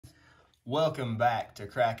Welcome back to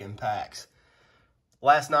Cracking Packs.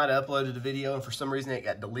 Last night I uploaded a video and for some reason it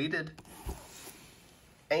got deleted.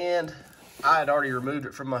 And I had already removed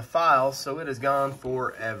it from my files, so it is gone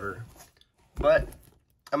forever. But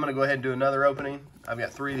I'm going to go ahead and do another opening. I've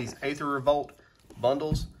got 3 of these Aether Revolt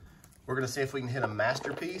bundles. We're going to see if we can hit a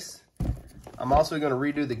masterpiece. I'm also going to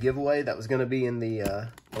redo the giveaway that was going to be in the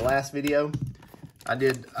last video. I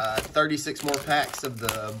did 36 more packs of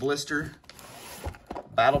the blister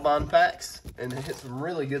Battle Bond packs, and it hit some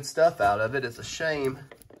really good stuff out of it. It's a shame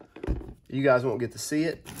you guys won't get to see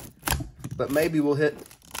it, but maybe we'll hit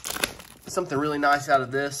something really nice out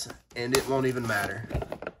of this, and it won't even matter.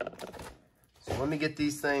 So let me get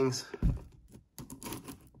these things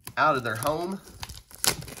out of their home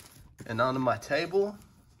and onto my table,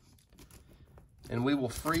 and we will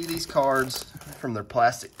free these cards from their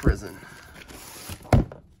plastic prison.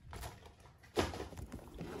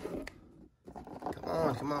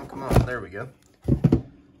 Come on. There we go.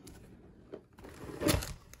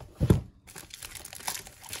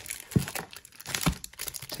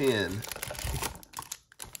 $10,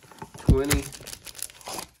 $20,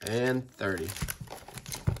 and $30.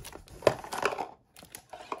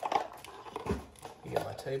 Get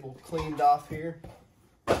my table cleaned off here.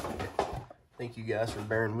 Thank you guys for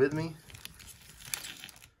bearing with me.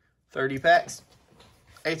 30 packs.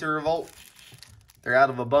 Aether Revolt. They're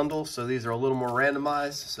out of a bundle, so these are a little more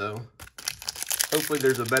randomized, so hopefully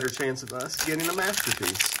there's a better chance of us getting a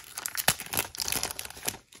masterpiece.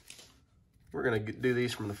 We're going to do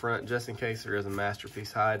these from the front just in case there is a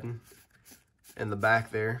masterpiece hiding in the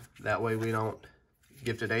back there. That way we don't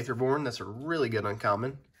Gifted Aetherborn. That's a really good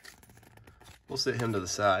uncommon. We'll sit him to the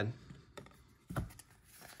side.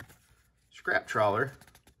 Scrap Trawler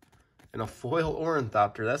and a foil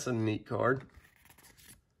Ornithopter. That's a neat card.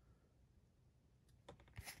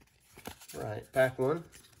 Right, pack 1.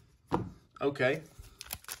 Okay.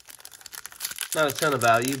 Not a ton of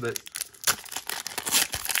value, but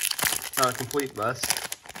not a complete bust.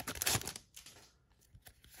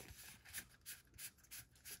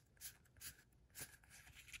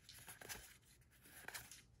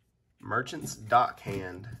 Merchant's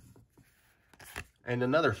Dockhand. And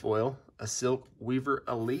another foil, a Silk Weaver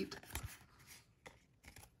Elite.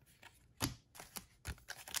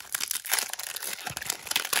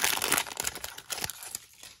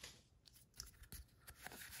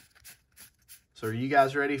 So are you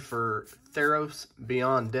guys ready for Theros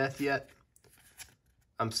Beyond Death yet?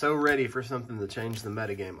 I'm so ready for something to change the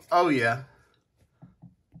metagame. Oh yeah,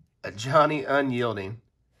 a Johnny Unyielding.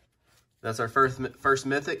 That's our first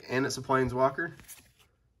mythic, and it's a Planeswalker.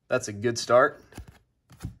 That's a good start.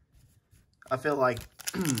 I feel like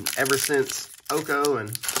ever since Oko and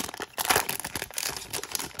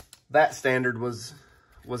that standard was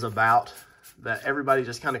about, that everybody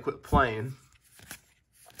just kind of quit playing.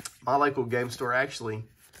 My local game store actually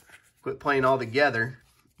quit playing altogether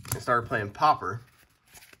and started playing Pauper.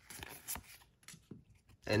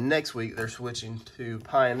 And next week they're switching to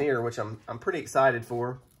Pioneer, which I'm pretty excited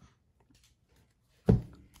for.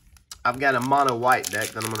 I've got a mono white deck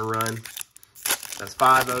that I'm going to run. That's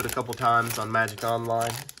 5-0'd a couple times on Magic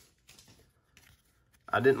Online.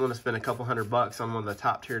 I didn't want to spend a couple $100 on one of the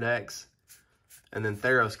top tier decks, and then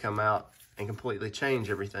Theros come out and completely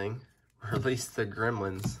change everything. Release the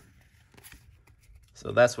Gremlins.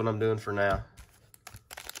 So that's what I'm doing for now.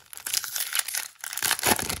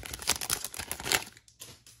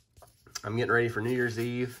 I'm getting ready for New Year's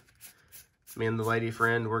Eve. Me and the lady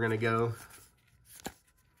friend, we're going to go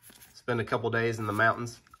spend a couple days in the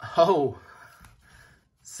mountains. Oh,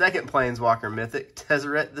 second Planeswalker mythic,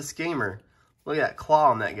 Tezzeret the Schemer. Look at that claw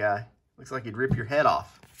on that guy. Looks like he'd rip your head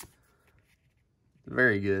off.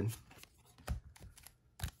 Very good.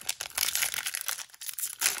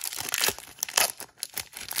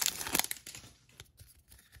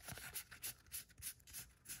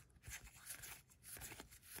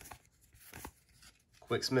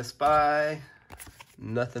 Quicksmith Spy,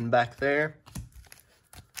 nothing back there.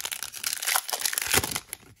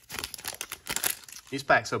 These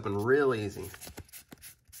packs open real easy.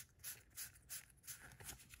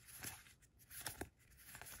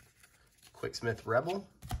 Quicksmith Rebel,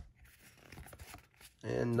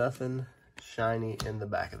 and nothing shiny in the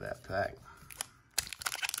back of that pack.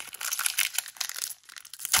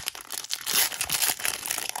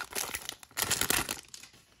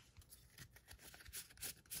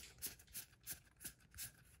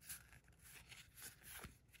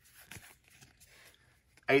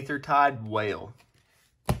 Aethertide Whale.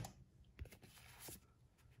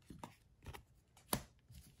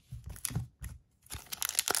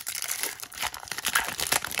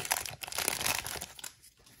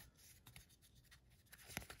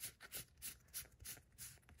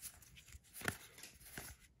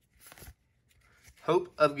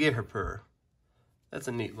 Hope of Gehrper. That's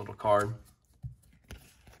a neat little card.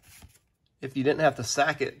 If you didn't have to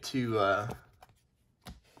sack it to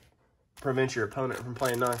prevent your opponent from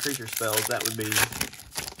playing non-creature spells, that would be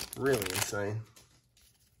really insane.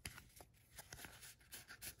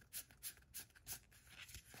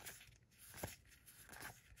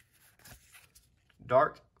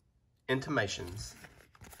 Dark Intimations.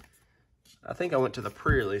 I think I went to the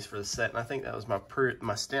pre-release for the set, and I think that was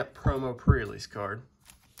my stamp promo pre-release card.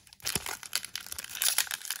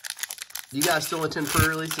 You guys still attend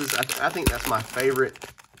pre-releases? I think that's my favorite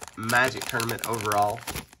Magic tournament overall.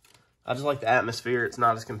 I just like the atmosphere. It's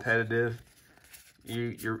not as competitive.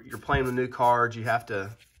 You're playing with new cards. You have to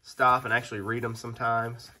stop and actually read them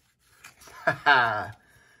sometimes.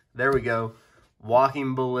 There we go.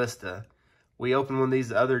 Walking Ballista. We opened one of these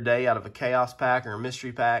the other day out of a Chaos pack or a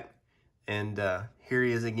Mystery pack. And here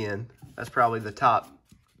he is again. That's probably the top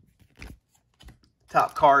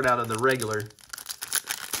card out of the regular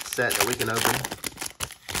set that we can open.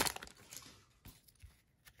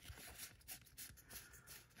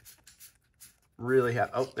 Really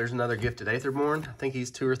have, oh, there's another Gifted Aetherborn. I think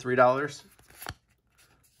he's $2 or $3.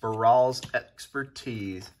 Baral's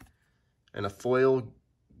Expertise. And a foil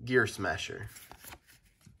Gear Smasher.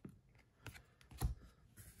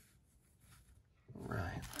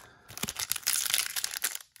 Right.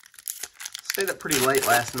 Stayed up pretty late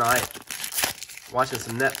last night watching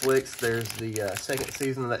some Netflix. There's the second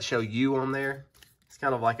season of that show You on there. It's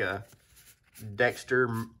kind of like a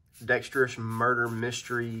dexterous murder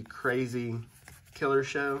mystery crazy killer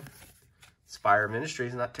show. Spire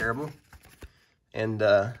Ministries, not terrible. And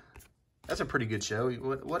that's a pretty good show.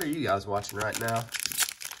 What are you guys watching right now?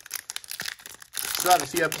 Still have a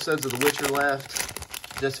few episodes of The Witcher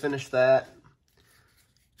left. Just finished that.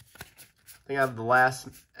 I think I have the last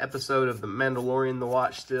episode of The Mandalorian to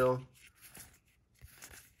watch still.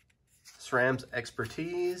 SRAM's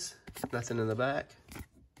Expertise. Nothing in the back.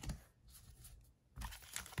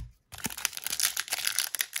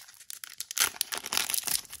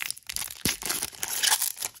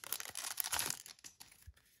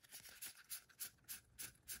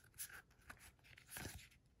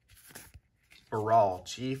 Baral,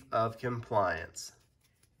 Chief of Compliance.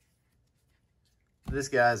 This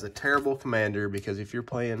guy is a terrible commander because if you're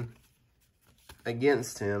playing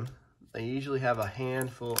against him, they usually have a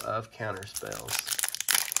handful of counter spells.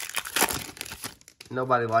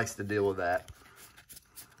 Nobody likes to deal with that.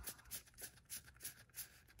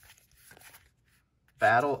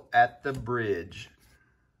 Battle at the Bridge.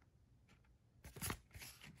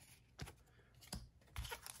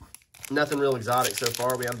 Nothing real exotic so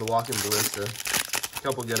far. We have the Walking Ballista. A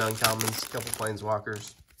couple good uncommons, a couple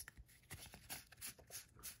planeswalkers.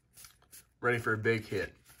 Ready for a big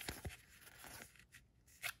hit.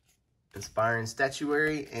 Inspiring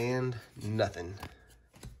Statuary and nothing.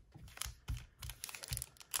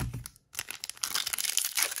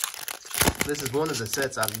 This is one of the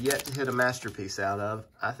sets I've yet to hit a masterpiece out of.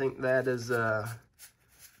 I think that is,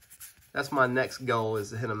 that's my next goal, is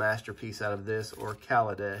to hit a masterpiece out of this or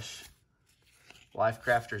Kaladesh.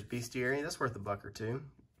 Lifecrafter's Bestiary, that's worth $1 or $2.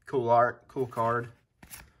 Cool art, cool card.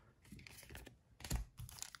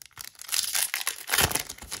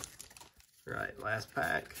 Right, last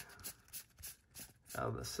pack. Out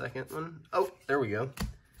of the second one. Oh, there we go.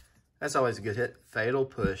 That's always a good hit. Fatal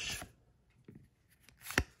Push.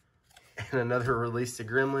 And another Release to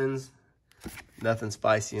Gremlins. Nothing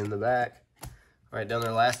spicy in the back. All right, down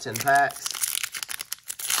their last 10 packs.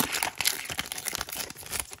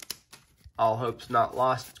 All hope's not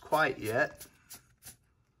lost quite yet.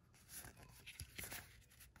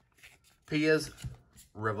 Pia's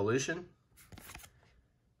Revolution.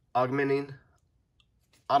 Augmenting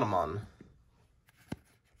Automon.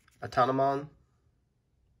 Autonomon.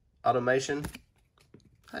 Automation.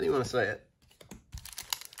 How do you want to say it?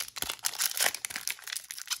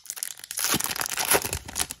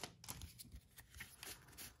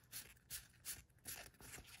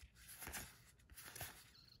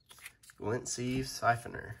 Glint-Sieve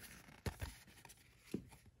Siphoner.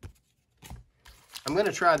 I'm going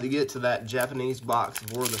to try to get to that Japanese box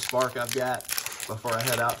of War of the Spark I've got before I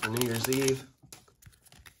head out for New Year's Eve.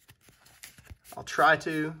 I'll try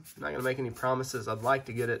to. I'm not going to make any promises. I'd like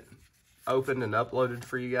to get it opened and uploaded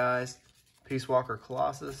for you guys. Peace Walker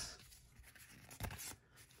Colossus.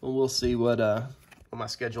 Well, we'll see what my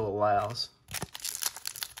schedule allows.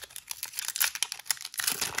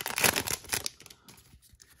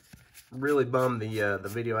 Really bummed the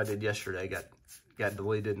video I did yesterday got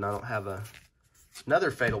deleted, and I don't have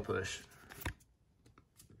another Fatal Push.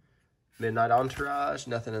 Midnight Entourage,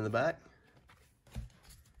 nothing in the back.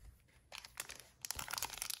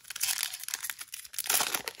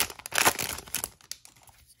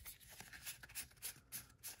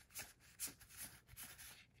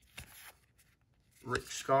 Rick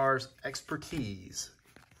Scar's Expertise.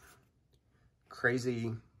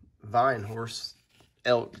 Crazy vine horse,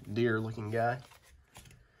 elk, deer looking guy.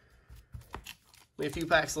 We have a few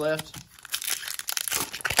packs left.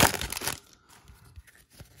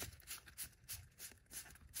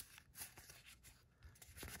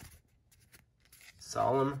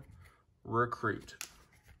 Solemn Recruit.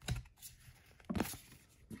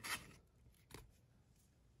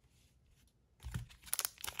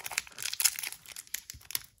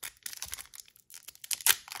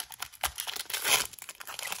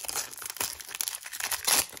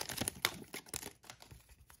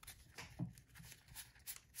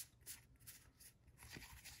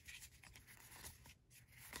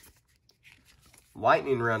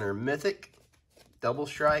 Lightning Runner Mythic. Double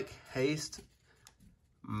Strike, Haste,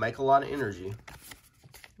 make a lot of energy.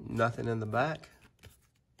 Nothing in the back.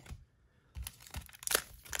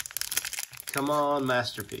 Come on,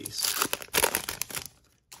 Masterpiece.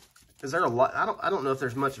 Is there a lot? I don't know if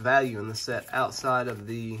there's much value in the set outside of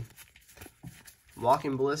the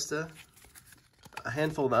Walking Ballista. A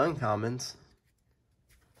handful of the uncommons.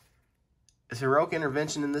 Is Heroic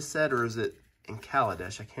Intervention in this set, or is it in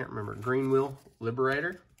Kaladesh? I can't remember. Greenwheel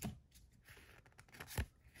Liberator.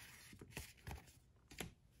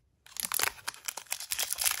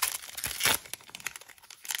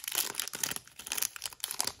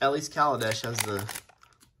 At least Kaladesh has the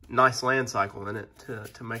nice land cycle in it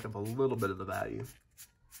to make up a little bit of the value.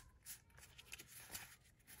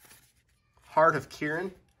 Heart of Kirin,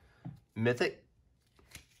 Mythic.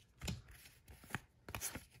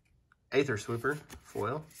 Aether Sweeper,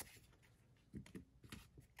 foil.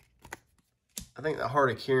 I think the Heart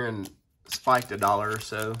of Kirin spiked $1 or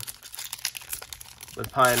so,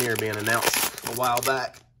 with Pioneer being announced a while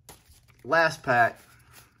back. Last pack.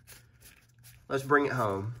 Let's bring it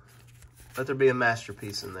home. Let there be a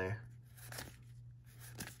Masterpiece in there.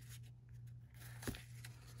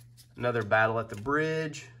 Another Battle at the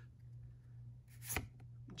Bridge.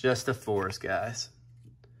 Just a forest, guys.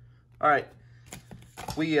 All right.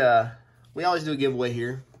 We always do a giveaway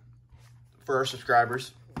here for our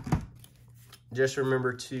subscribers. Just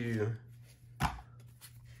remember to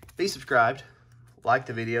be subscribed, like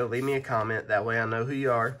the video, leave me a comment. That way I know who you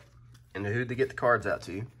are and who to get the cards out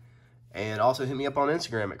to. And also hit me up on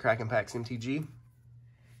Instagram at KrakenPacksMTG.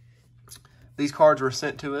 These cards were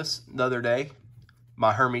sent to us the other day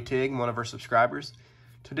by Hermie Tig, one of our subscribers,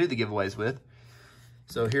 to do the giveaways with.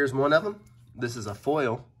 So here's one of them. This is a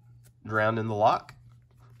foil, Drowned in the Loch.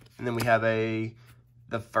 And then we have the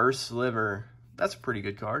First Sliver. That's a pretty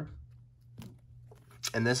good card.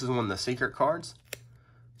 And this is one of the secret cards.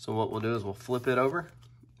 So what we'll do is we'll flip it over.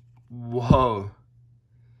 Whoa.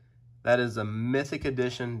 That is a Mythic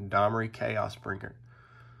Edition Domri Chaos Bringer.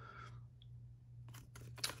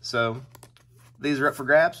 So, these are up for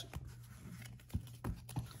grabs.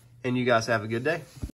 And you guys have a good day.